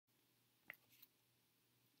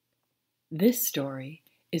This story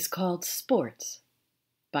is called Sports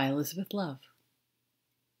by Elizabeth Love.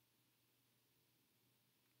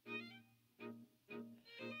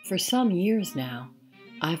 For some years now,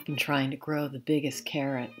 I've been trying to grow the biggest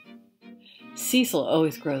carrot. Cecil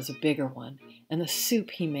always grows a bigger one, and the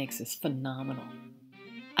soup he makes is phenomenal.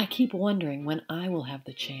 I keep wondering when I will have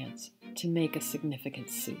the chance to make a significant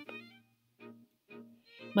soup.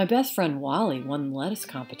 My best friend Wally won the lettuce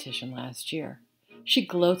competition last year. She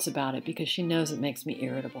gloats about it because she knows it makes me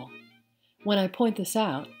irritable. When I point this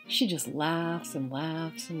out, she just laughs and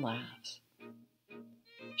laughs and laughs.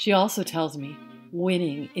 She also tells me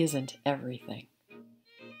winning isn't everything.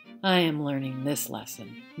 I am learning this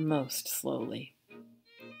lesson most slowly.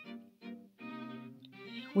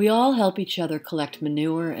 We all help each other collect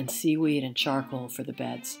manure and seaweed and charcoal for the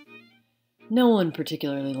beds. No one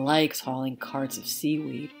particularly likes hauling carts of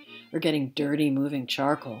seaweed or getting dirty moving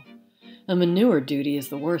charcoal. A manure duty is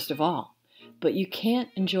the worst of all, but you can't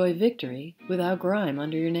enjoy victory without grime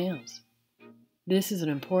under your nails. This is an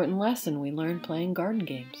important lesson we learn playing garden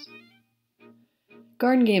games.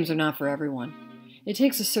 Garden games are not for everyone. It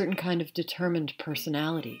takes a certain kind of determined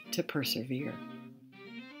personality to persevere.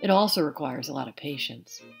 It also requires a lot of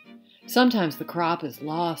patience. Sometimes the crop is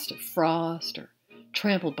lost to frost or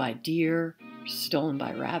trampled by deer or stolen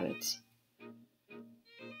by rabbits.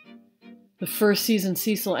 The first season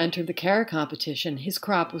Cecil entered the carrot competition, his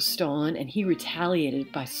crop was stolen and he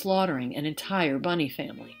retaliated by slaughtering an entire bunny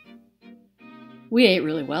family. We ate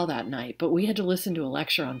really well that night, but we had to listen to a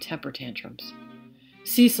lecture on temper tantrums.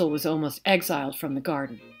 Cecil was almost exiled from the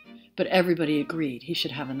garden, but everybody agreed he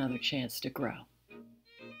should have another chance to grow.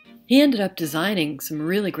 He ended up designing some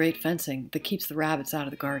really great fencing that keeps the rabbits out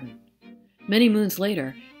of the garden. Many moons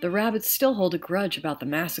later, the rabbits still hold a grudge about the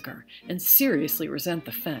massacre and seriously resent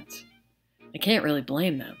the fence. I can't really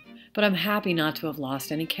blame them, but I'm happy not to have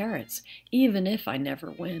lost any carrots, even if I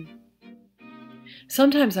never win.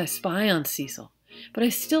 Sometimes I spy on Cecil, but I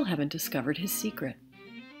still haven't discovered his secret.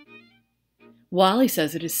 Wally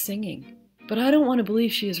says it is singing, but I don't want to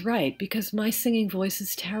believe she is right because my singing voice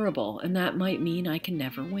is terrible and that might mean I can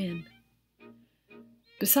never win.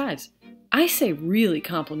 Besides, I say really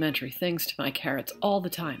complimentary things to my carrots all the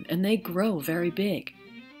time, and they grow very big.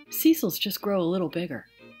 Cecil's just grow a little bigger.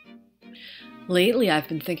 Lately, I've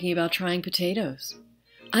been thinking about trying potatoes.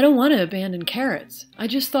 I don't want to abandon carrots. I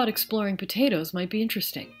just thought exploring potatoes might be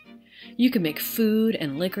interesting. You can make food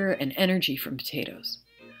and liquor and energy from potatoes.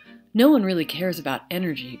 No one really cares about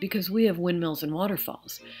energy because we have windmills and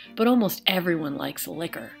waterfalls, but almost everyone likes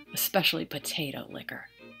liquor, especially potato liquor.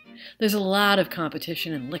 There's a lot of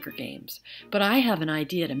competition in liquor games, but I have an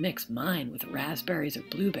idea to mix mine with raspberries or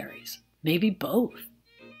blueberries. Maybe both.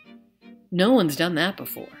 No one's done that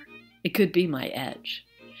before. It could be my edge.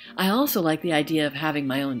 I also like the idea of having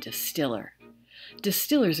my own distiller.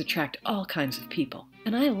 Distillers attract all kinds of people,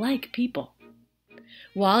 and I like people.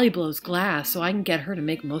 Wally blows glass so I can get her to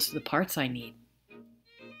make most of the parts I need.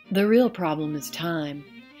 The real problem is time.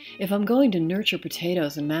 If I'm going to nurture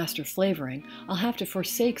potatoes and master flavoring, I'll have to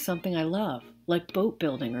forsake something I love, like boat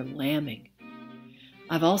building or lambing.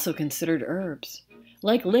 I've also considered herbs.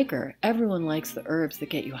 Like liquor, everyone likes the herbs that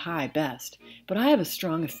get you high best, but I have a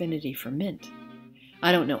strong affinity for mint.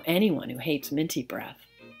 I don't know anyone who hates minty breath.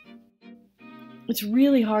 It's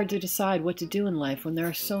really hard to decide what to do in life when there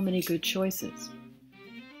are so many good choices.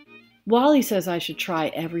 Wally says I should try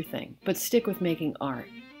everything, but stick with making art.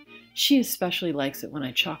 She especially likes it when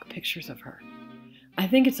I chalk pictures of her. I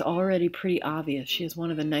think it's already pretty obvious she has one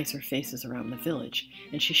of the nicer faces around the village,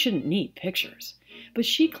 and she shouldn't need pictures, but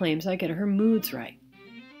she claims I get her moods right.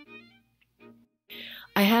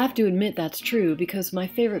 I have to admit that's true because my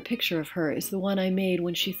favorite picture of her is the one I made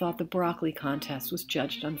when she thought the broccoli contest was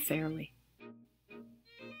judged unfairly.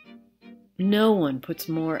 No one puts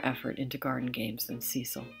more effort into garden games than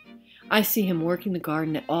Cecil. I see him working the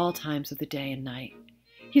garden at all times of the day and night.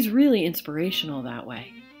 He's really inspirational that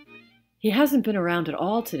way. He hasn't been around at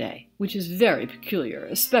all today, which is very peculiar,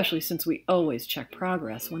 especially since we always check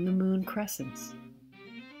progress when the moon crescents.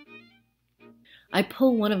 I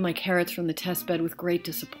pull one of my carrots from the test bed with great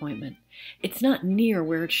disappointment. It's not near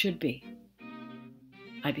where it should be.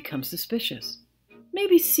 I become suspicious.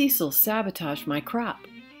 Maybe Cecil sabotaged my crop.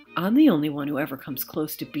 I'm the only one who ever comes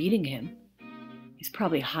close to beating him. He's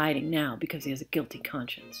probably hiding now because he has a guilty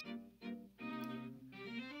conscience.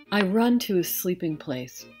 I run to his sleeping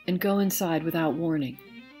place and go inside without warning.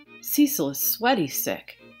 Cecil is sweaty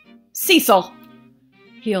sick. Cecil!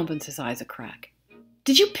 He opens his eyes a crack.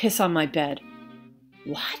 Did you piss on my bed?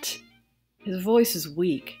 What? His voice is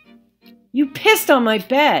weak. You pissed on my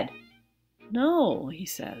bed! No, he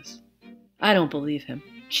says. I don't believe him.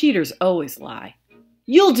 Cheaters always lie.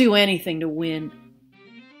 You'll do anything to win.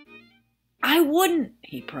 I wouldn't,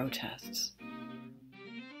 he protests.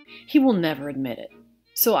 He will never admit it,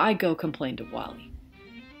 so I go complain to Wally.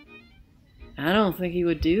 I don't think he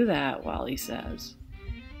would do that, Wally says.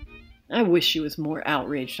 I wish she was more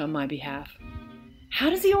outraged on my behalf. How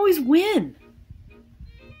does he always win?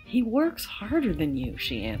 He works harder than you,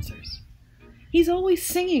 she answers. He's always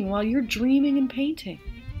singing while you're dreaming and painting.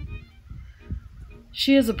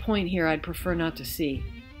 She has a point here I'd prefer not to see.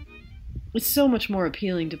 It's so much more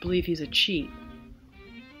appealing to believe he's a cheat.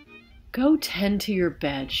 Go tend to your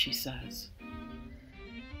bed, she says.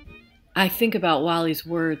 I think about Wally's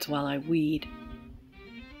words while I weed.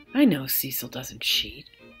 I know Cecil doesn't cheat.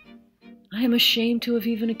 I am ashamed to have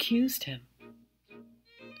even accused him.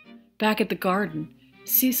 Back at the garden,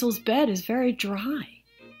 Cecil's bed is very dry.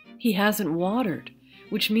 He hasn't watered,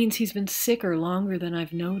 which means he's been sicker longer than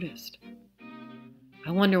I've noticed.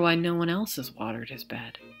 I wonder why no one else has watered his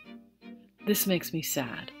bed. This makes me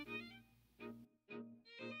sad.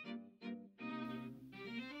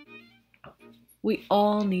 We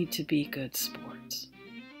all need to be good sports.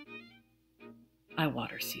 I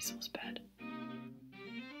water Cecil's bed.